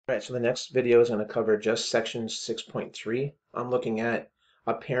Alright, so the next video is going to cover just section 6.3. I'm looking at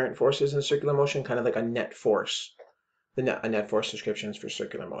apparent forces in circular motion, kind of like a net force. A net force description is for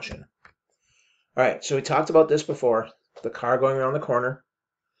circular motion. Alright, so we talked about this before. The car going around the corner.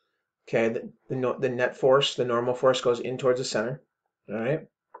 Okay, the net force, the normal force goes in towards the center. Alright.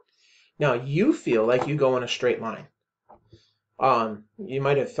 Now you feel like you go in a straight line. You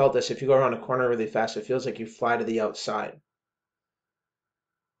might have felt this if you go around a corner really fast, it feels like you fly to the outside.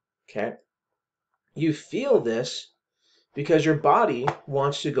 Okay. You feel this because your body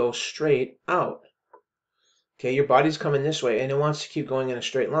wants to go straight out. Okay, your body's coming this way and it wants to keep going in a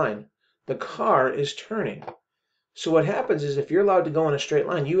straight line. The car is turning. So what happens is if you're allowed to go in a straight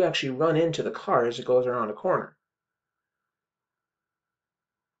line, you actually run into the car as it goes around a corner.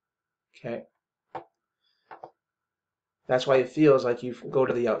 Okay. That's why it feels like you go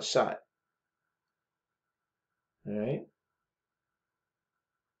to the outside. All right.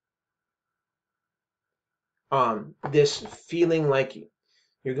 This feeling like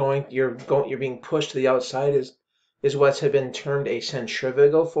you're being pushed to the outside is what's been termed a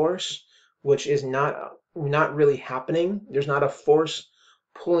centrifugal force, which is not really happening. There's not a force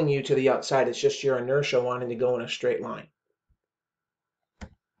pulling you to the outside. It's just your inertia wanting to go in a straight line.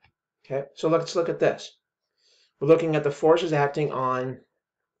 Okay, so let's look at this. We're looking at the forces acting on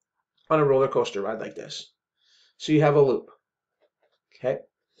a roller coaster ride like this. So you have a loop. Okay,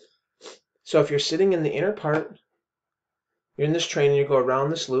 so if you're sitting in the inner part, you're in this train and you go around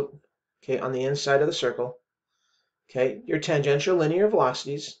this loop. Okay, on the inside of the circle. Okay, your tangential linear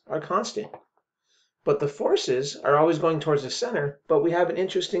velocities are constant. But the forces are always going towards the center, but we have an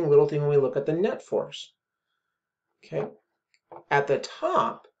interesting little thing when we look at the net force. Okay, at the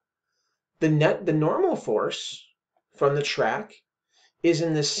top, the normal force from the track is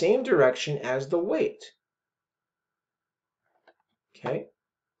in the same direction as the weight. Okay,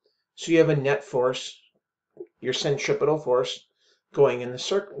 so you have a net force, your centripetal force, going in the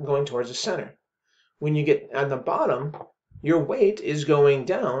circle, going towards the center. When you get on the bottom, your weight is going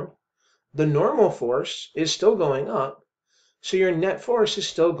down. The normal force is still going up, so your net force is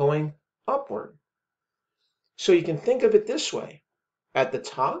still going upward. So you can think of it this way. At the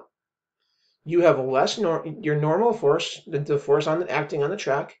top, you have less, your normal force, the force acting on the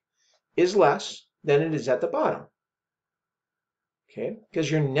track, is less than it is at the bottom. Okay, because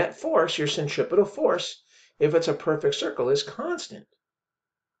your net force, your centripetal force, if it's a perfect circle, is constant.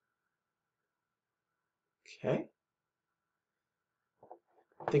 Okay,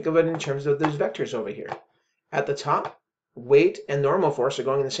 think of it in terms of those vectors over here. At the top, weight and normal force are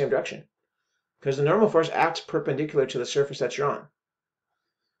going in the same direction because the normal force acts perpendicular to the surface that you're on.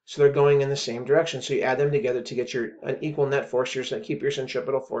 So they're going in the same direction. So you add them together to get an equal net force, keep your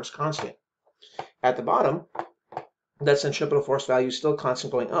centripetal force constant. At the bottom, that centripetal force value is still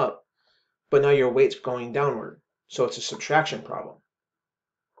constant going up, but now your weight's going downward. So it's a subtraction problem.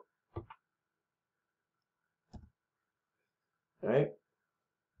 All right.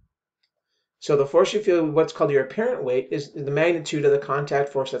 So the force you feel, what's called your apparent weight, is the magnitude of the contact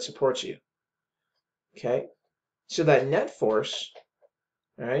force that supports you. Okay. So that net force,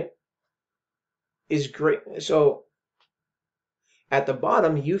 all right, is great. So at the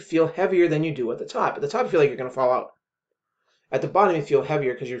bottom, you feel heavier than you do at the top. At the top, you feel like you're going to fall out. At the bottom, you feel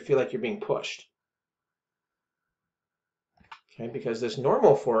heavier because you feel like you're being pushed. Okay, because this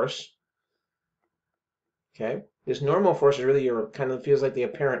normal force, okay, this normal force is really your kind of feels like the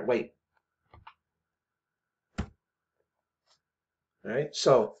apparent weight. All right,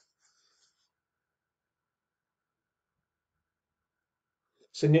 so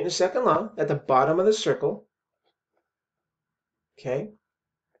Newton's second law at the bottom of the circle, okay,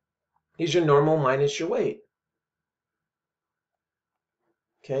 is your normal minus your weight.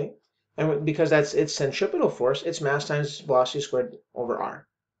 Okay, and because its centripetal force, it's mass times velocity squared over r.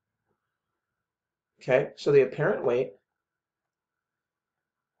 Okay, so the apparent weight,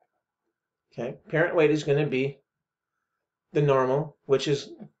 okay, apparent weight is going to be the normal, which is,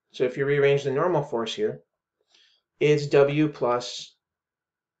 so if you rearrange the normal force here, it's W plus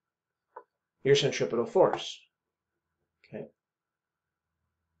your centripetal force. Okay.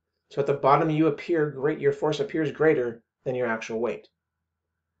 So at the bottom your force appears greater than your actual weight.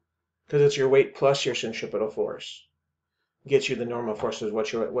 Because it's your weight plus your centripetal force. Gets you the normal force is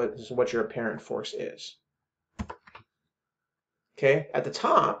what your apparent force is. Okay, at the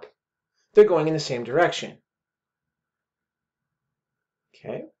top, they're going in the same direction.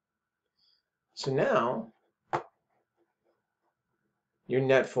 Okay. So now your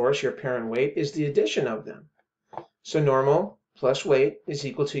net force, your apparent weight, is the addition of them. So normal plus weight is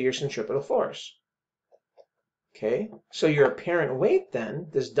equal to your centripetal force. Okay, so your apparent weight then,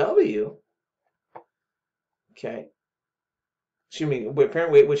 this W, okay, excuse me,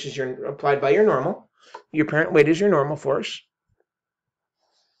 apparent weight, which is your applied by your normal. Your apparent weight is your normal force.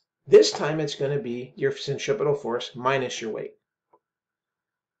 This time it's going to be your centripetal force minus your weight.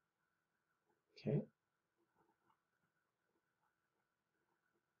 Okay.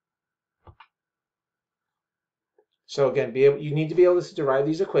 So again, you need to be able to derive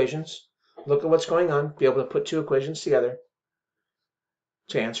these equations, look at what's going on, be able to put two equations together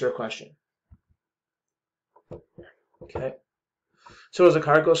to answer a question. Okay. So as the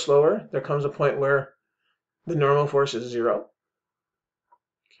car goes slower, there comes a point where the normal force is 0.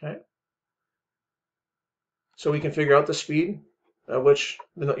 Okay. So we can figure out the speed at which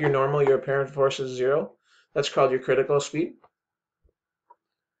your apparent force is 0. That's called your critical speed.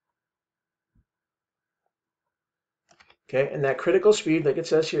 Okay, and that critical speed, like it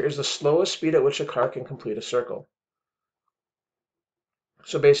says here, is the slowest speed at which a car can complete a circle.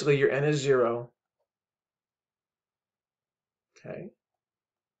 So basically your n is 0. Okay.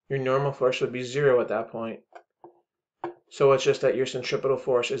 Your normal force would be 0 at that point. So it's just that your centripetal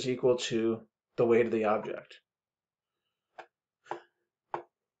force is equal to the weight of the object.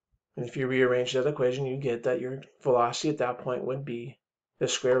 And if you rearrange that equation, you get that your velocity at that point would be the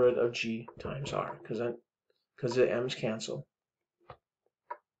square root of g times r, because the m's cancel.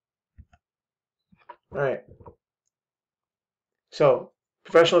 All right. So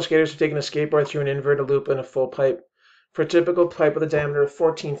professional skaters have taken a skateboard through an inverted loop in a full pipe. For a typical pipe with a diameter of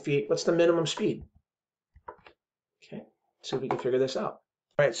 14 feet, what's the minimum speed? Okay, so we can figure this out.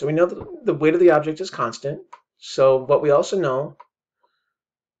 All right, so we know that the weight of the object is constant. So what we also know,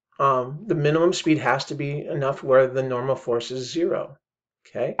 the minimum speed has to be enough where the normal force is 0.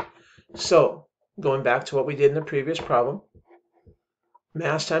 Okay, so going back to what we did in the previous problem,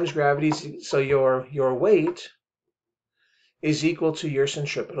 mass times gravity, so your weight is equal to your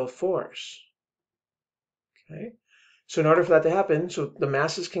centripetal force. Okay, so in order for that to happen, so the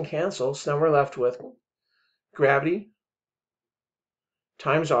masses can cancel, so then we're left with gravity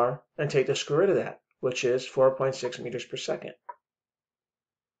times r, and take the square root of that, which is 4.6 meters per second.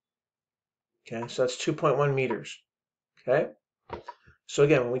 Okay, so that's 2.1 meters. Okay, so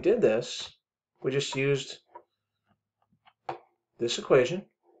again, when we did this, we just used this equation,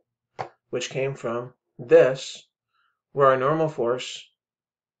 which came from this, where our normal force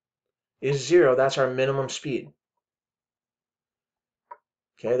is 0. That's our minimum speed.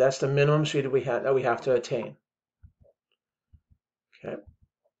 Okay, that's the minimum speed that we have to attain. Okay.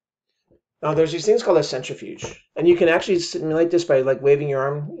 Now there's these things called a centrifuge, and you can actually simulate this by like waving your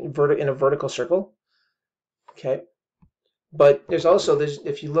arm in a vertical circle. Okay, but there's also this.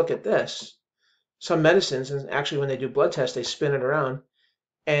 If you look at this, some medicines, and actually when they do blood tests, they spin it around,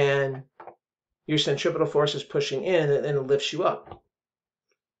 and your centripetal force is pushing in, and it lifts you up.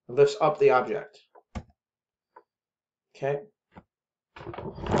 It lifts up the object. Okay.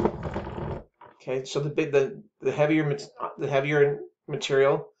 Okay, so the heavier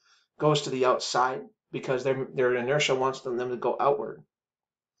material goes to the outside because their inertia wants them to go outward.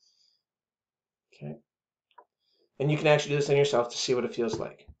 Okay, and you can actually do this on yourself to see what it feels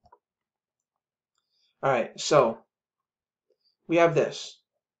like. All right, so we have this.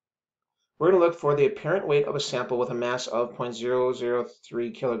 We're going to look for the apparent weight of a sample with a mass of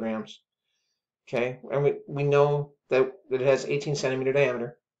 0.003 kilograms. Okay, and we know that it has 18 centimeter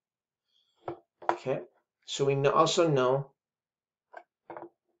diameter. Okay, so we also know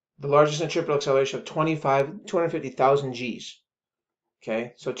the largest centripetal acceleration of 250,000 Gs.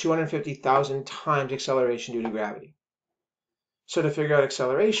 Okay, so 250,000 times acceleration due to gravity. So to figure out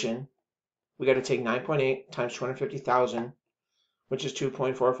acceleration, we got to take 9.8 times 250,000, which is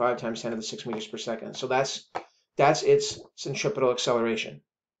 2.45 times 10 to the 6 meters per second. So that's its centripetal acceleration.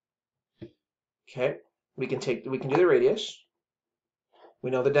 Okay, we can do the radius. We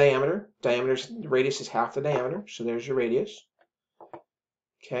know the diameter. The radius is half the diameter, so there's your radius.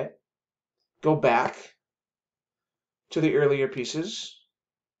 Okay, go back to the earlier pieces.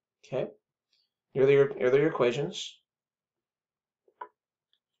 Okay, earlier equations.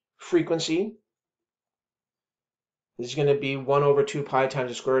 Frequency is going to be 1 over 2 pi times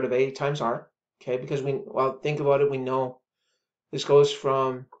the square root of a times r. Okay, because think about it, we know this goes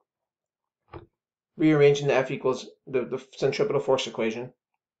from rearranging the F equals the centripetal force equation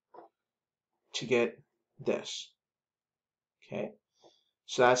to get this. Okay,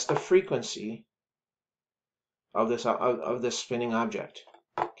 so that's the frequency of this spinning object.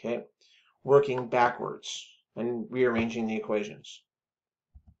 Okay, working backwards and rearranging the equations.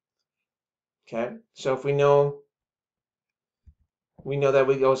 Okay, so if we know that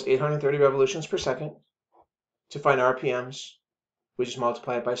it goes 830 revolutions per second To find RPMs, we just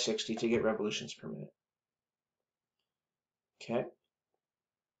multiply it by 60 to get revolutions per minute. Okay.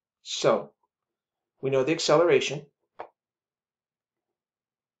 So we know the acceleration.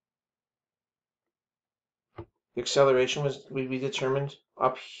 The acceleration would be determined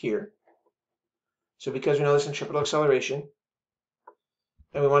up here. So because we know the centripetal acceleration,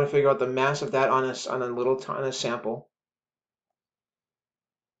 and we want to figure out the mass of that on a sample.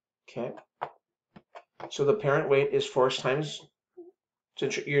 Okay. So the parent weight is force times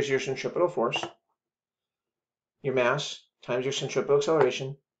your centripetal force. Your mass times your centripetal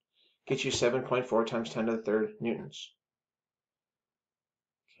acceleration gets you 7.4 times 10 to the third newtons.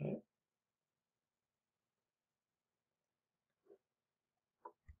 Okay.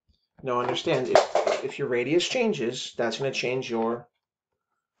 Now understand, if your radius changes, that's going to change a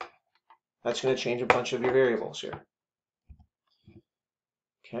bunch of your variables here.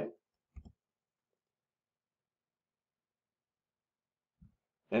 Okay.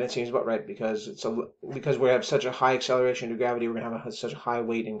 And it seems about right because because we have such a high acceleration to gravity, we're going to have such a high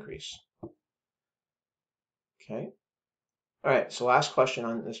weight increase. Okay. All right. So last question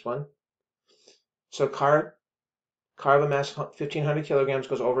on this one. So car of a mass 1,500 kilograms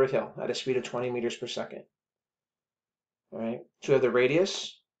goes over a hill at a speed of 20 meters per second. All right. So we have the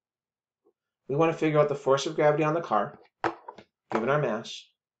radius. We want to figure out the force of gravity on the car, given our mass,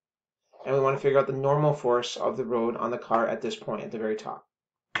 and we want to figure out the normal force of the road on the car at this point, at the very top.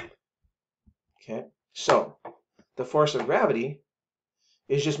 Okay. So the force of gravity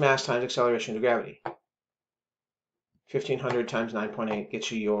is just mass times acceleration to gravity. 1,500 times 9.8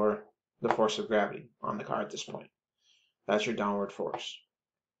 gets you the force of gravity on the car at this point. That's your downward force.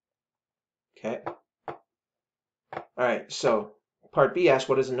 Okay. All right. So part B asks,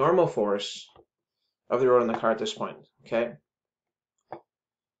 what is the normal force of the road on the car at this point? Okay.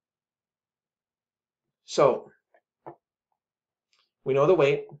 So we know the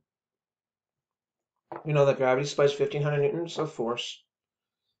weight. We know that gravity supplies 1,500 newtons of force.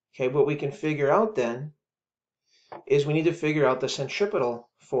 Okay. What we can figure out then is we need to figure out the centripetal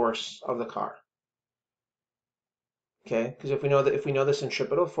force of the car. Okay, because if we know the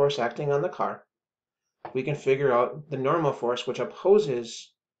centripetal force acting on the car, we can figure out the normal force which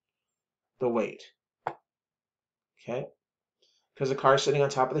opposes the weight. Okay, because the car is sitting on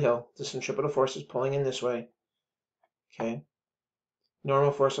top of the hill, the centripetal force is pulling in this way. Okay,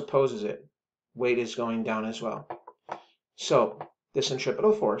 normal force opposes it. Weight is going down as well. So the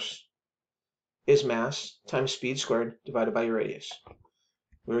centripetal force is mass times speed squared divided by your radius.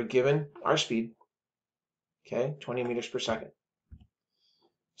 We were given our speed, okay, 20 meters per second.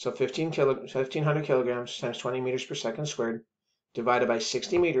 So 1,500 kilograms times 20 meters per second squared divided by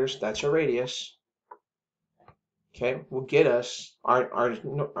 60 meters, that's our radius, okay, will get us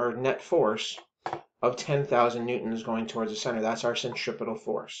our net force of 10,000 newtons going towards the center. That's our centripetal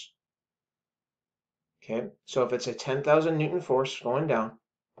force. Okay, so if it's a 10,000 newton force going down,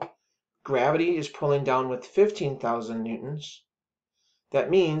 gravity is pulling down with 15,000 newtons.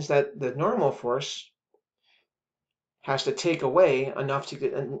 That means that the normal force has to take away enough to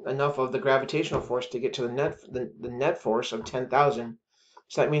get enough of the gravitational force to get to the net force of 10,000.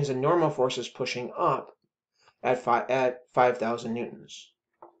 So that means the normal force is pushing up at 5,000 newtons.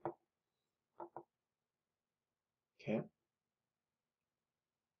 Okay.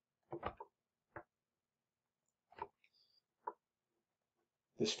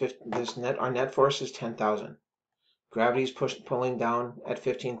 Our net force is 10,000. Gravity is pulling down at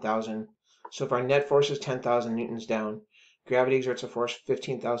 15,000. So if our net force is 10,000 newtons down, gravity exerts a force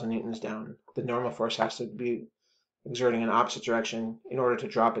 15,000 newtons down. The normal force has to be exerting an opposite direction in order to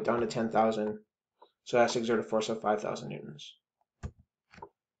drop it down to 10,000. So it has to exert a force of 5,000 newtons.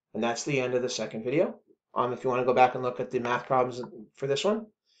 And that's the end of the second video. If you want to go back and look at the math problems for this one,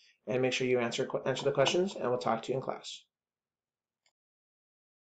 and make sure you answer the questions, and we'll talk to you in class.